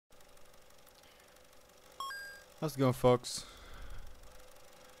How's it going, folks?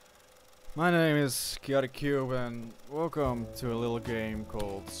 My name is Chaotic Cube, and welcome to a little game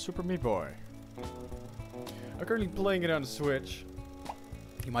called Super Meat Boy. I'm currently playing it on the Switch.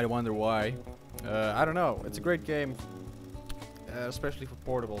 You might wonder why. I don't know. It's a great game, especially for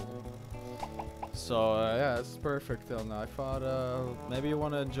portable. So yeah, it's perfect. And I thought maybe you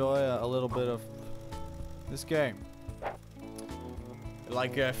want to enjoy a little bit of this game.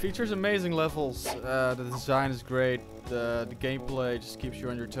 Like, features amazing levels, the design is great, the gameplay just keeps you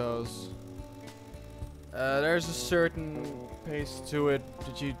on your toes. There's a certain pace to it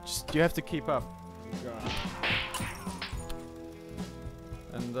that you have to keep up.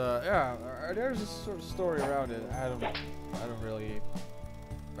 And yeah, there's a sort of story around it. I don't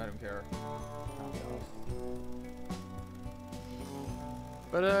care.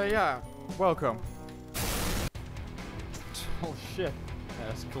 But yeah, welcome. Holy shit.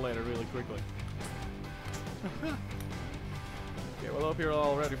 Escalated really quickly. Okay, well, I hope you're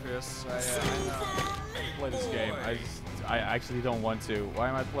all ready for this. I play this game. I actually don't want to. Why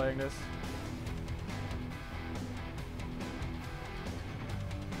am I playing this?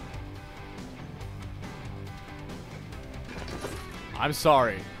 I'm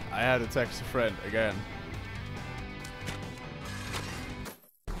sorry. I had to text a friend again.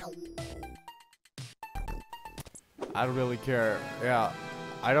 I don't really care. Yeah,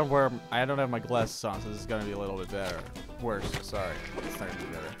 I don't have my glasses on, so this is gonna be a little bit better. Worse, sorry. It's not gonna be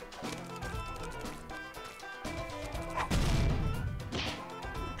better.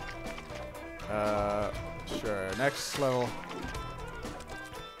 Sure. Next level.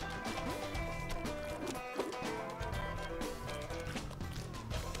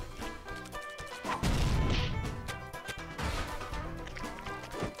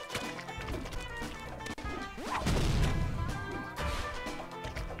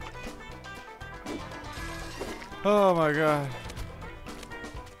 Oh my god.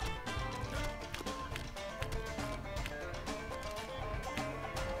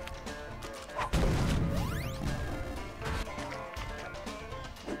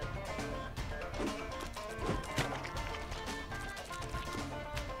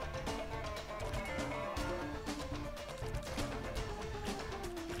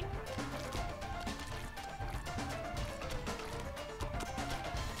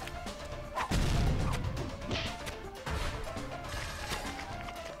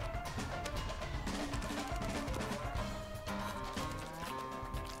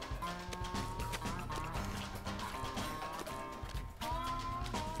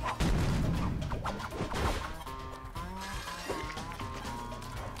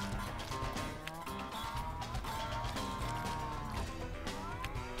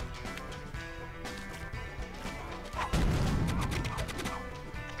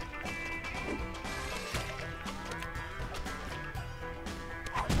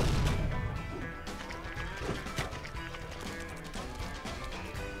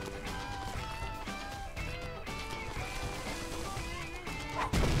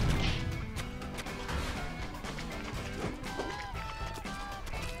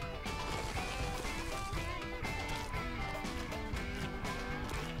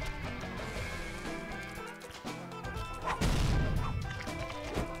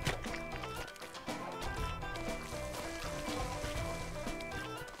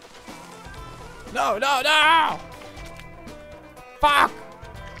 No, no, no! Fuck!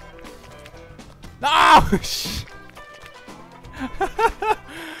 No!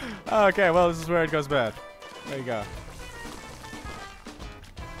 Okay, well, this is where it goes bad. There you go.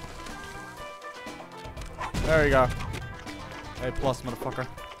 There you go. A plus, motherfucker.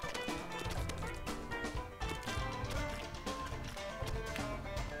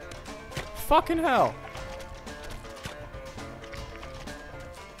 Fucking hell.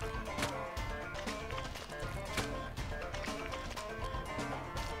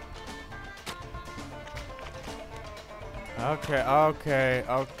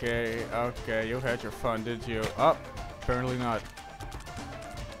 Okay. You had your fun, did you? Oh, apparently not.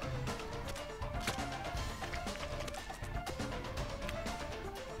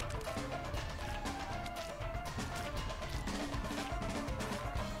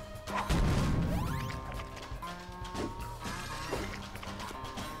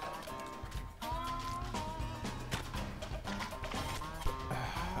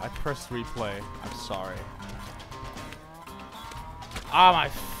 I pressed replay. I'm sorry. Oh my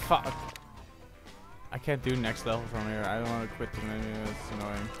fuck. I can't do next level from here. I don't want to quit the menu. It's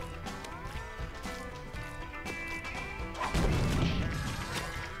annoying.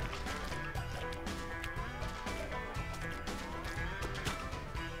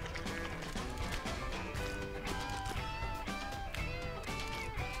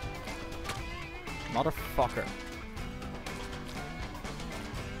 Motherfucker.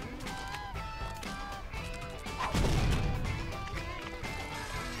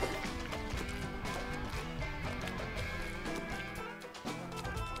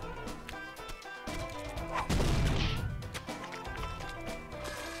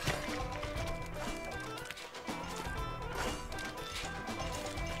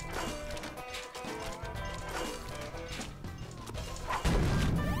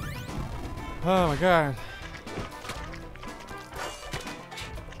 Oh my god.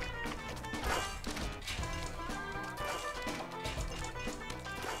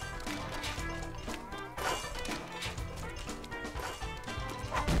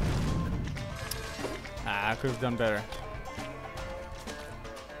 I could have done better.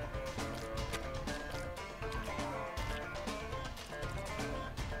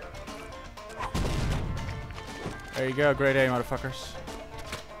 There you go, grade A, motherfuckers.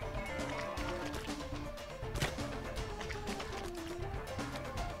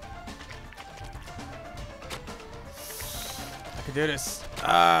 I can do this.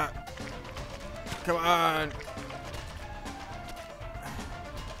 Come on.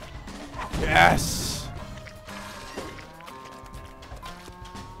 Yes.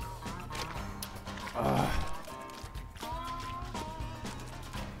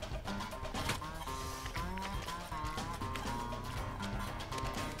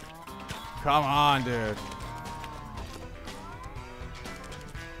 Come on, dude.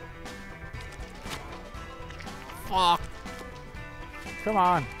 Fuck. Come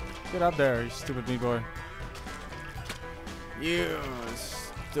on. Get up there, you stupid meat boy. You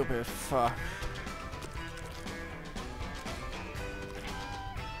stupid fuck.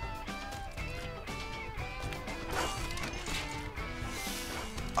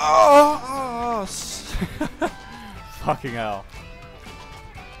 Oh! Fucking hell.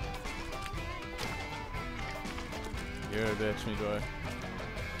 You're a bitch, meat boy.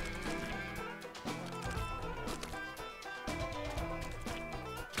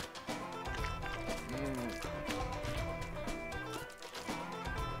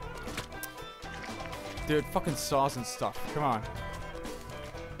 Dude, fucking saws and stuff. Come on.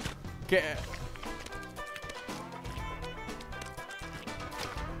 Get it.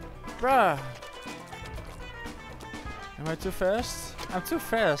 Bruh. Am I too fast? I'm too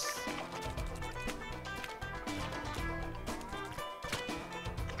fast.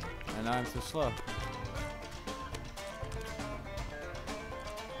 And I'm too slow.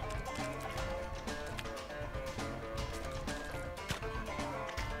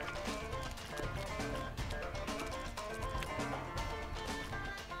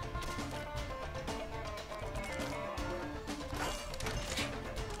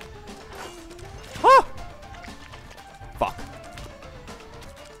 Fuck.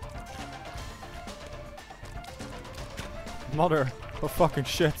 Mother of fucking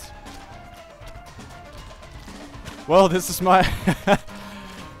shit. Well, this is my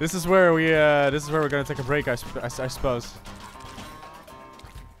this is where we're gonna take a break, I suppose.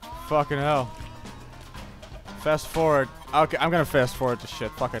 Fucking hell. Fast forward. Okay, I'm gonna fast forward to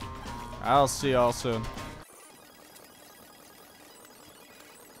shit. Fuck it. I'll see y'all soon.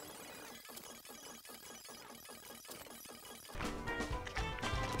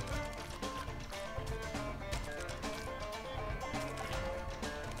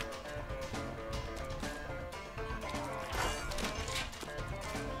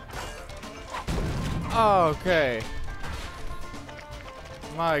 Okay.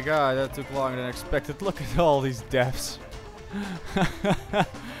 My god, that took longer than expected. Look at all these deaths.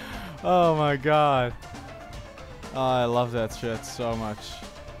 Oh my god. Oh, I love that shit so much.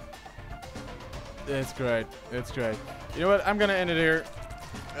 It's great. It's great. You know what? I'm gonna end it here.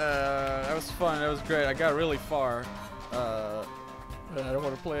 That was fun. That was great. I got really far. But I don't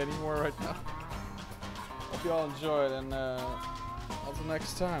want to play anymore right now. Hope you all enjoyed, and until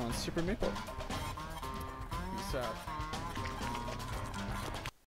next time on Super Meat Boy. Peace out.